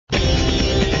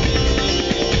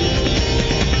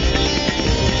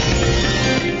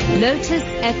Lotus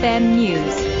FM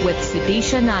News with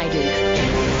Sudisha Naidu.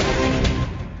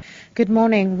 Good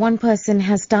morning. One person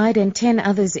has died and 10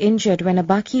 others injured when a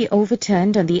bakkie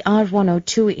overturned on the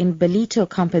R102 in Ballito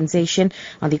compensation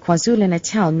on the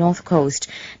KwaZulu-Natal North Coast.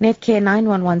 Netcare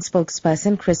 911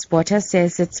 spokesperson Chris Botha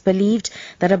says it's believed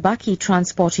that a bakkie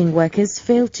transporting workers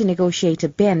failed to negotiate a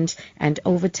bend and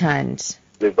overturned.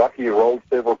 The bakkie rolled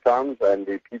several times and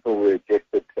the people were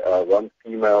ejected. One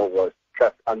female was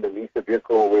trapped underneath the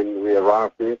vehicle when we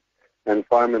arrived there, and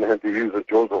firemen had to use the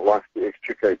jaws of life to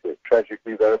extricate her.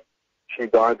 Tragically, though, she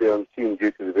died there on scene due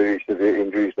to the very severe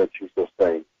injuries that she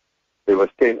sustained. There was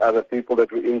 10 other people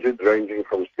that were injured, ranging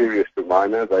from serious to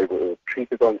minor. They were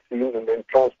treated on scene and then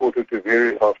transported to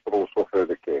various hospitals for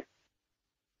further care.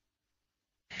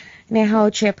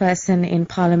 Nehawu chairperson in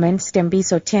Parliament,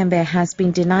 Stembiso Tembe, has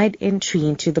been denied entry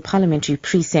into the parliamentary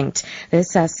precinct.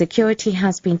 This as security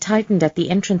has been tightened at the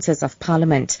entrances of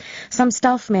Parliament. Some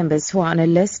staff members who are on a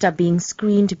list are being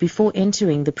screened before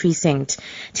entering the precinct.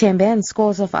 Tembe and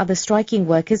scores of other striking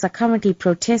workers are currently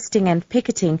protesting and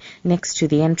picketing next to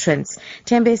the entrance.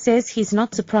 Tembe says he's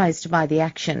not surprised by the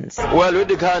actions. Well, with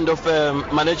the kind of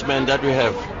management that we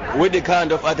have, with the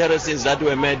kind of utterances that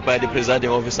were made by the presiding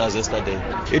officers yesterday,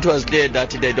 it was clear that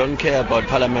they don't care about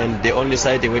Parliament. They're only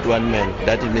siding with one man,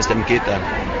 that is Mr.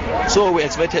 Mkhitaryan. So we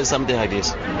expected something like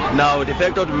this. Now, the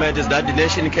fact of the matter is that the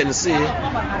nation can see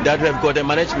that we have got a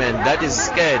management that is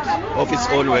scared of its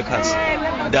own workers.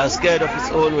 They are scared of its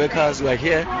own workers who are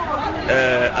here.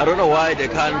 I don't know why they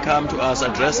can't come to us,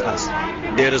 address us.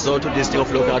 They resort to this thing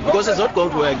of lockout because it's not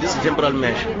going to work. This is a temporal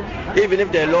measure. Even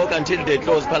if they lock until they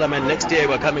close Parliament next year,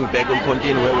 we're coming back and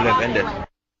continue where we have ended.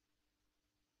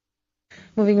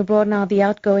 Moving abroad now, the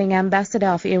outgoing ambassador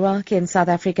of Iraq in South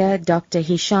Africa, Dr.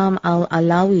 Hisham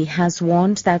Al-Alawi, has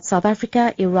warned that South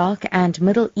Africa, Iraq and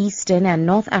Middle Eastern and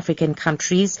North African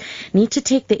countries need to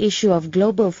take the issue of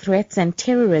global threats and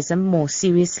terrorism more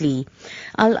seriously.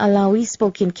 Al-Alawi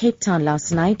spoke in Cape Town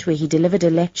last night, where he delivered a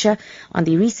lecture on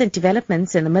the recent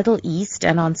developments in the Middle East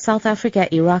and on South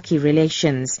Africa-Iraqi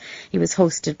relations. He was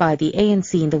hosted by the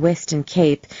ANC in the Western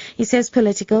Cape. He says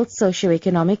political,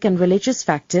 socio-economic and religious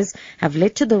factors have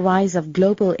led to the rise of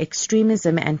global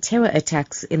extremism and terror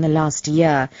attacks in the last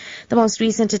year. The most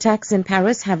recent attacks in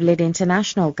Paris have led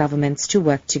international governments to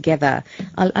work together.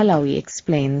 Al-Alawi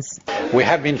explains. We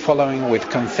have been following with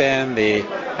concern the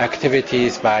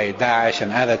activities by Daesh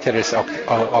and other terrorist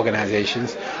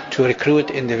organizations to recruit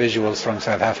individuals from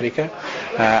South Africa.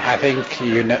 I think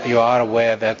you are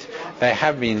aware that they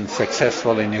have been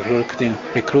successful in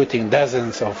recruiting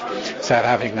dozens of South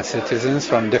African citizens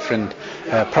from different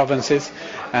provinces,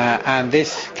 and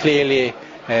this clearly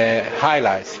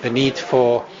highlights the need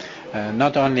for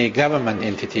not only government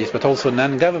entities but also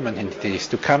non-government entities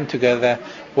to come together,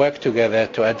 work together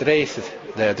to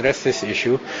address this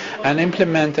issue and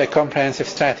implement a comprehensive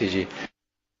strategy.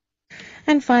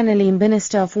 And finally,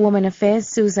 Minister of Women Affairs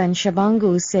Susan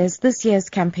Shabangu says this year's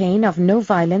campaign of no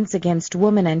violence against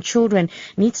women and children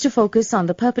needs to focus on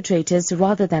the perpetrators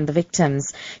rather than the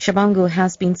victims. Shabangu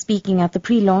has been speaking at the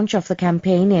pre-launch of the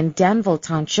campaign in Danville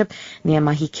Township near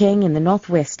Mahikeng in the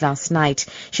northwest last night.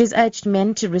 She has urged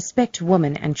men to respect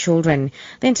women and children.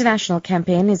 The international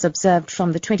campaign is observed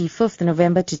from the 25th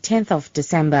November to 10th of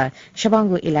December.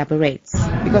 Shabangu elaborates.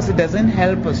 Because it doesn't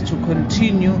help us to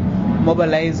continue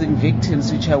mobilizing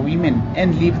victims, which are women,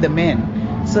 and leave the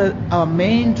men. So our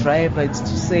main driver is to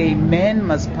say men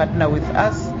must partner with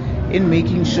us in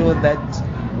making sure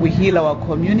that we heal our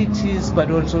communities, but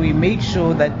also we make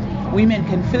sure that women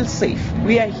can feel safe.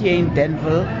 We are here in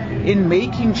Danville in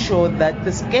making sure that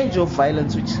the scourge of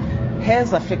violence which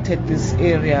has affected this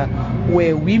area,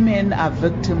 where women are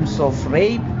victims of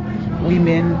rape,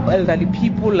 women, elderly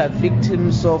people are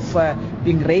victims of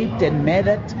being raped and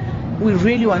murdered. We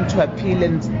really want to appeal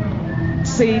and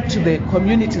say to the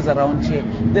communities around here,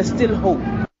 there's still hope.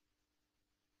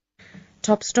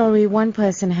 Top story, one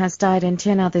person has died and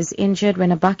 10 others injured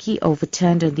when a bakkie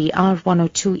overturned on the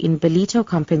R102 in Ballito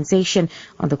compensation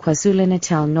on the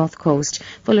KwaZulu-Natal North Coast.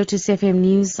 For Lotus FM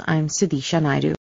News, I'm Sudisha Naidu.